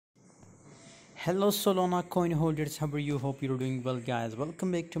Hello Solana coin holders, how are you? Hope you're doing well guys.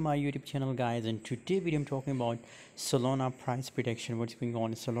 Welcome back to my YouTube channel guys, and today video I'm talking about Solana price prediction. What's going on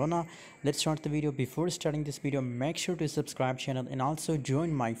in Solana? Let's start the video. Before starting this video, make sure to subscribe channel and also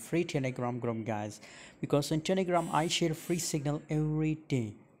join my free Telegram group guys, because on Telegram I share free signal every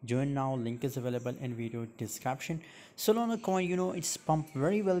day. Join now, link is available in video description. Solana coin, it's pumped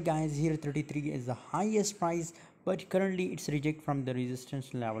very well guys. Here 33 is the highest price, but currently it's reject from the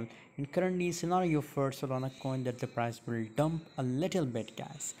resistance level, and currently scenario for Solana coin that the price will dump a little bit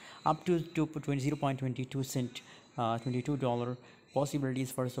guys, up to 0.22 cent, $22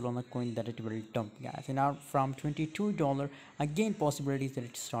 possibilities for Solana coin that it will dump guys, and now from $22 again possibilities that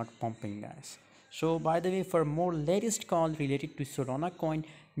it start pumping guys. So by the way, for more latest call related to Solana coin,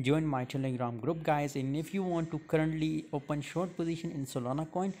 join my Telegram group guys. And if you want to currently open short position in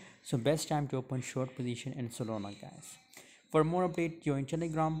Solana coin, so best time to open short position in Solana guys. For more update, join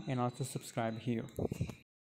Telegram and also subscribe here.